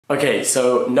Okay,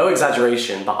 so no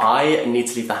exaggeration, but I need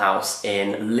to leave the house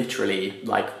in literally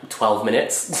like 12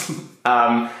 minutes.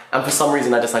 And for some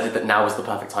reason I decided that now was the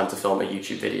perfect time to film a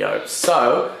YouTube video.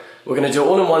 So we're gonna do it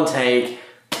all in one take.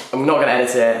 I'm not gonna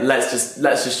edit it.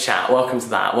 Let's just chat. Welcome to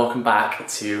that. Welcome back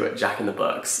to Jack in the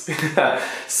Books.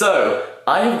 So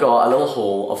I have got a little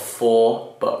haul of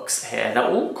 4 books here. They're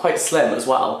all quite slim as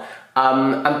well.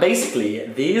 And basically,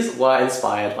 these were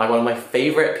inspired by one of my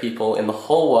favourite people in the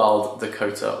whole world,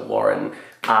 Dakota Warren.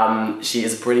 She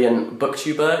is a brilliant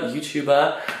booktuber,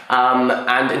 YouTuber,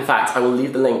 and in fact, I will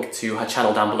leave the link to her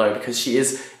channel down below because she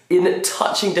is in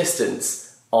touching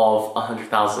distance of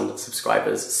 100,000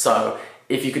 subscribers. So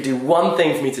if you could do one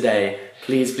thing for me today,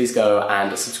 please go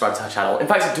and subscribe to her channel. In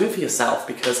fact, do it for yourself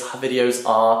because her videos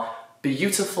are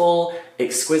beautiful,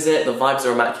 exquisite, the vibes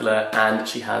are immaculate, and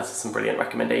she has some brilliant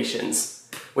recommendations,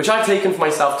 which I've taken for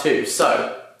myself too.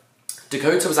 So,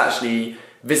 Dakota was actually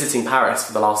visiting Paris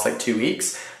for the last like 2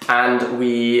 weeks, and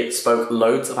we spoke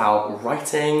loads about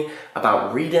writing,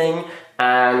 about reading,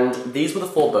 and these were the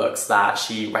 4 books that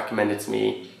she recommended to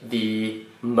me the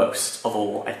most of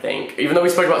all, I think. Even though we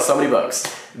spoke about so many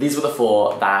books, these were the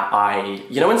 4 that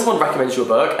you know when someone recommends you a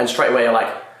book and straight away you're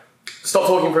like, stop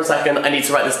talking for a second, I need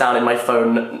to write this down in my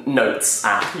phone notes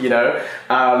app, you know?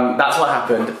 That's what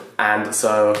happened, and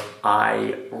so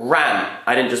I ran.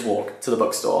 I didn't just walk to the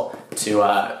bookstore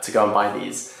to go and buy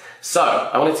these. So,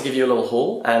 I wanted to give you a little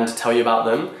haul and tell you about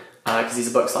them, because these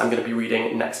are books that I'm going to be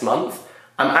reading next month.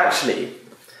 I'm actually,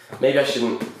 maybe I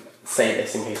shouldn't say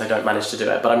this in case I don't manage to do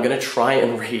it, but I'm going to try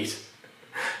and read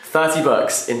 30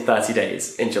 books in 30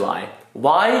 days in July.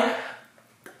 Why?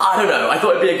 I don't know, I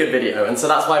thought it'd be a good video, and so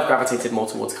that's why I've gravitated more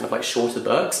towards kind of like shorter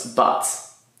books, but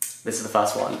this is the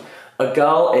first one. A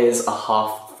Girl is a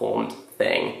Half-Formed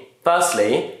Thing.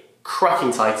 Firstly,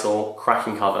 cracking title,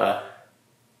 cracking cover.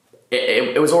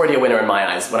 It was already a winner in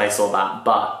my eyes when I saw that,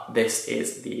 but this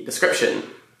is the description.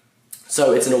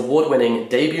 So it's an award-winning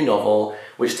debut novel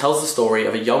which tells the story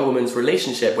of a young woman's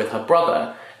relationship with her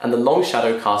brother and the long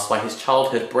shadow cast by his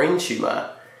childhood brain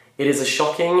tumour. It is a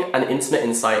shocking and intimate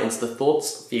insight into the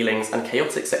thoughts, feelings, and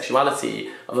chaotic sexuality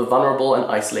of a vulnerable and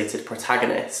isolated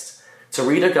protagonist. To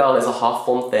read A Girl is a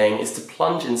Half-Formed Thing is to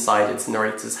plunge inside its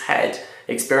narrator's head,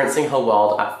 experiencing her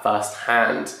world at first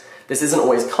hand. This isn't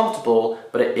always comfortable,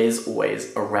 but it is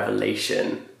always a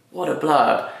revelation. What a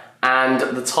blurb. And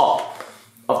the top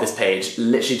of this page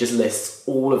literally just lists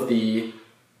all of the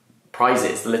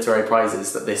prizes, the literary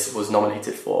prizes that this was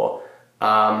nominated for.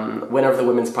 Winner of the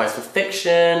Women's Prize for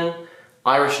Fiction,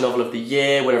 Irish Novel of the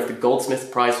Year, winner of the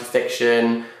Goldsmith Prize for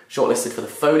Fiction, shortlisted for the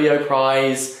Folio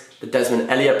Prize, the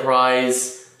Desmond Elliott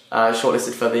Prize,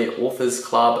 shortlisted for the Authors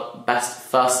Club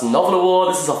Best First Novel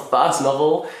Award. This is our first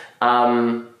novel.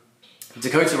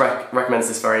 Dakota recommends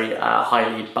this very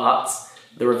highly, but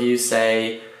the reviews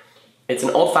say, it's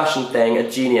an old-fashioned thing,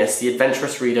 a genius. The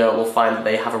adventurous reader will find that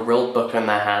they have a real book in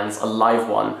their hands, a live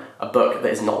one, a book that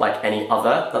is not like any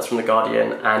other. That's from The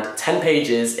Guardian. And 10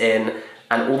 pages in,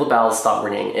 and all the bells start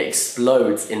ringing. It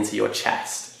explodes into your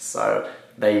chest. So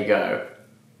there you go.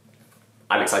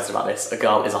 I'm excited about this. A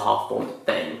Girl is a Half-Formed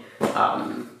Thing.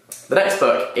 The next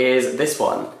book is this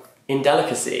one,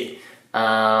 Indelicacy. We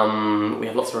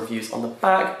have lots of reviews on the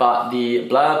back, but the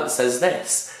blurb says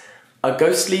this. A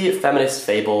ghostly feminist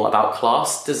fable about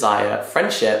class, desire,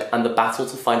 friendship, and the battle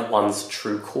to find one's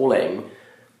true calling.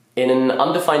 In an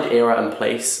undefined era and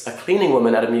place, a cleaning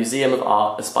woman at a museum of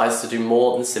art aspires to do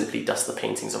more than simply dust the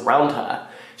paintings around her.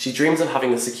 She dreams of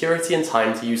having the security and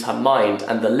time to use her mind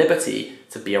and the liberty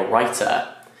to be a writer.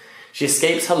 She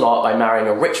escapes her lot by marrying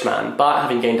a rich man, but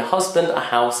having gained a husband, a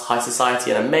house, high society,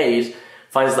 and a maid,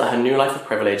 finds that her new life of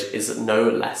privilege is no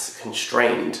less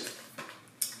constrained.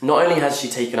 Not only has she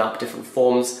taken up different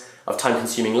forms of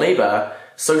time-consuming labour,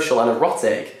 social and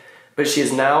erotic, but she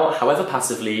is now, however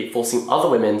passively, forcing other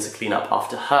women to clean up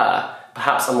after her.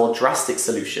 Perhaps a more drastic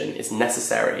solution is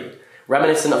necessary.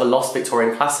 Reminiscent of a lost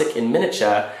Victorian classic in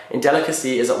miniature,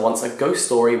 Indelicacy is at once a ghost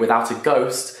story without a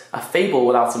ghost, a fable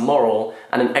without a moral,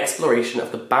 and an exploration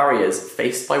of the barriers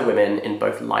faced by women in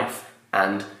both life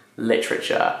and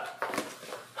literature.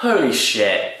 Holy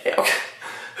shit.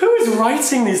 Who is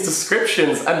writing these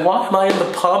descriptions and why am I in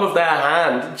the palm of their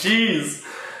hand? Jeez.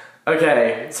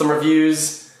 Okay, some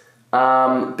reviews.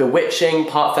 Bewitching,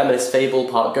 part feminist fable,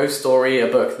 part ghost story, a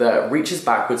book that reaches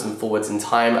backwards and forwards in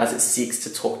time as it seeks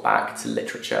to talk back to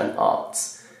literature and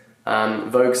arts.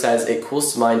 Vogue says it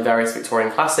calls to mind various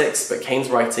Victorian classics, but Kane's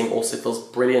writing also feels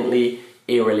brilliantly,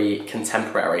 eerily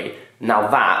contemporary. Now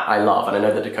that I love, and I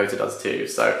know that Dakota does too.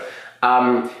 So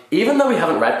even though we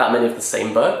haven't read that many of the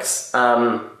same books,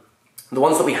 the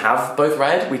ones that we have both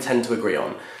read, we tend to agree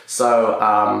on. So,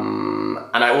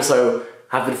 and I also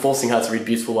have been forcing her to read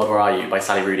Beautiful World, Where Are You by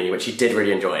Sally Rooney, which she did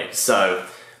really enjoy. So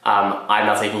I'm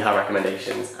now taking her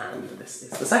recommendations, and this is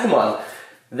the second one.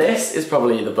 This is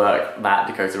probably the book that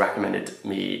Dakota recommended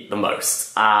me the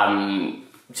most.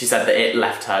 She said that it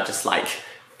left her just like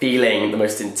feeling the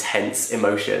most intense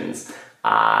emotions.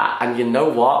 And you know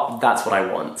what? That's what I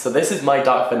want. So this is My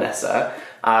Dark Vanessa,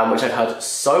 which I've heard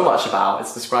so much about.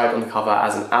 It's described on the cover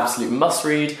as an absolute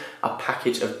must-read, a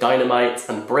package of dynamite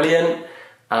and brilliant.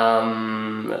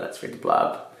 Let's read the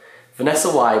blurb.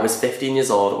 Vanessa Y was 15 years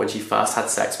old when she first had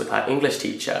sex with her English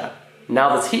teacher.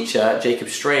 Now the teacher, Jacob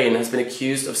Strain, has been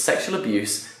accused of sexual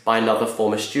abuse by another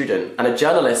former student, and a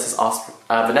journalist has asked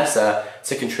Vanessa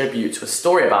to contribute to a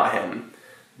story about him.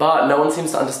 But no one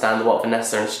seems to understand that what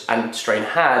Vanessa and Strain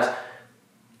had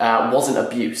wasn't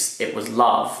abuse, it was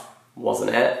love,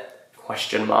 wasn't it?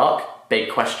 Question mark,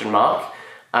 big question mark.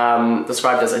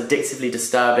 Described as addictively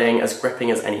disturbing, as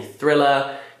gripping as any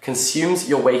thriller, consumes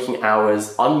your waking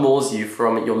hours, unmoors you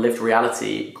from your lived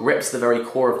reality, grips the very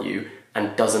core of you,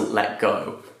 and doesn't let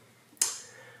go.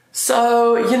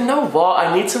 So, you know what?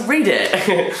 I need to read it.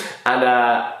 And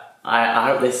I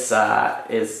hope this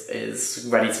is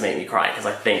ready to make me cry, because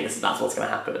I think that's what's going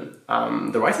to happen.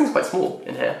 The writing's quite small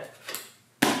in here.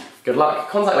 Good luck.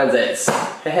 Contact lenses.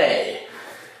 Hey, hey.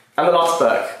 And the last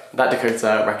book that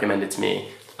Dakota recommended to me,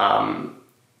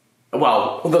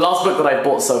 well, the last book that I've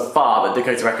bought so far that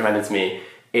Dakota recommended to me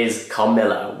is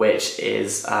Carmilla, which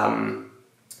is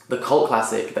the cult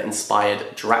classic that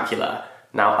inspired Dracula.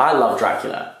 Now, I love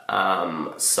Dracula,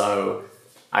 so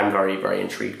I'm very, very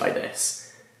intrigued by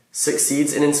this.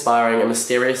 Succeeds in inspiring a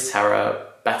mysterious terror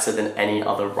better than any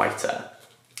other writer.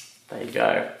 There you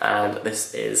go. And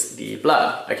this is the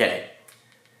blurb. Okay.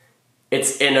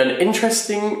 It's in an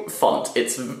interesting font.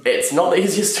 It's not the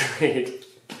easiest to read.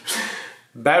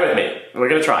 Bear with me, we're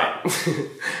gonna try.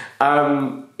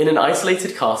 In an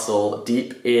isolated castle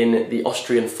deep in the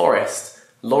Austrian forest,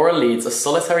 Laura leads a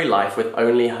solitary life with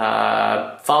only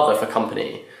her father for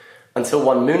company, until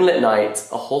one moonlit night,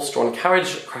 a horse-drawn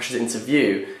carriage crashes into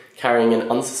view, carrying an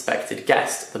unsuspected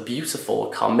guest, the beautiful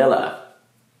Carmilla.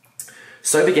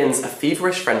 So begins a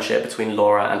feverish friendship between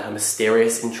Laura and her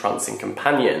mysterious, entrancing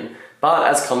companion. But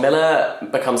as Carmilla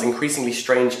becomes increasingly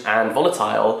strange and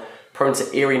volatile, prone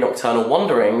to eerie nocturnal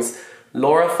wanderings,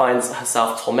 Laura finds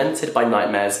herself tormented by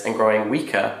nightmares and growing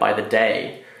weaker by the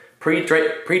day.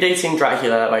 Predating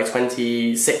Dracula by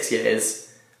 26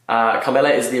 years, Carmilla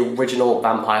is the original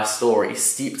vampire story,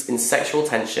 steeped in sexual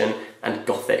tension and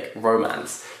gothic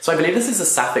romance. So I believe this is a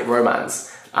sapphic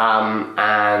romance, and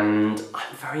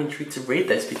I'm very intrigued to read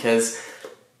this because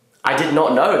I did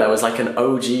not know there was like an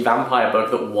OG vampire book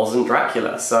that wasn't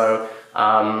Dracula. So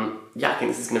yeah, I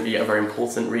think this is going to be a very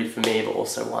important read for me, but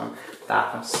also one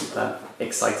that I'm super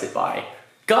excited by.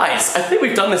 Guys, I think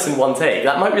we've done this in one take.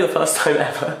 That might be the first time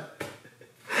ever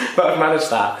that I've managed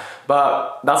that.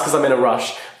 But that's because I'm in a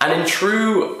rush. And in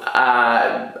true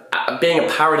being a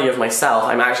parody of myself,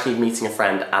 I'm actually meeting a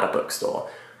friend at a bookstore.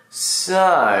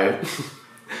 So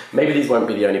maybe these won't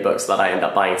be the only books that I end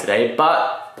up buying today,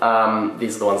 but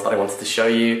these are the ones that I wanted to show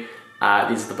you.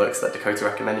 These are the books that Dakota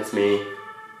recommended to me.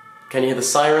 Can you hear the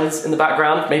sirens in the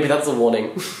background? Maybe that's a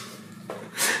warning.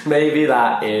 Maybe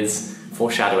that is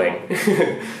foreshadowing.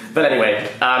 But anyway,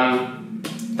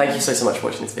 thank you so much for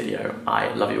watching this video.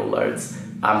 I love you all loads.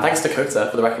 Thanks Dakota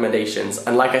for the recommendations.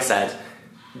 And like I said,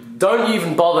 don't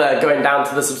even bother going down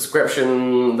to the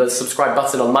subscribe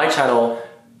button on my channel.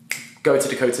 Go to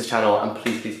Dakota's channel and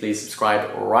please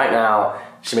subscribe right now.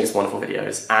 She makes wonderful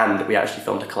videos, and we actually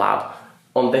filmed a collab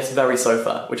on this very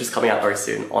sofa, which is coming out very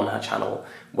soon on her channel,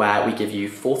 where we give you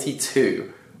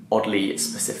 42 oddly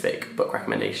specific book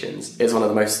recommendations. It's one of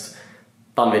the most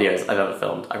fun videos I've ever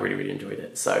filmed. I really enjoyed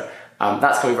it. So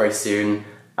that's coming very soon.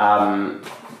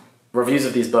 Reviews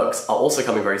of these books are also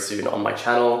coming very soon on my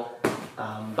channel.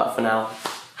 But for now,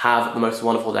 have the most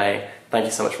wonderful day. Thank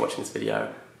you so much for watching this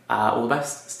video. All the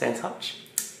best, stay in touch,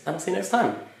 and I'll see you next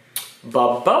time.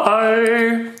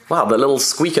 Bye-bye! Wow, the little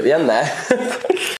squeak at the end there.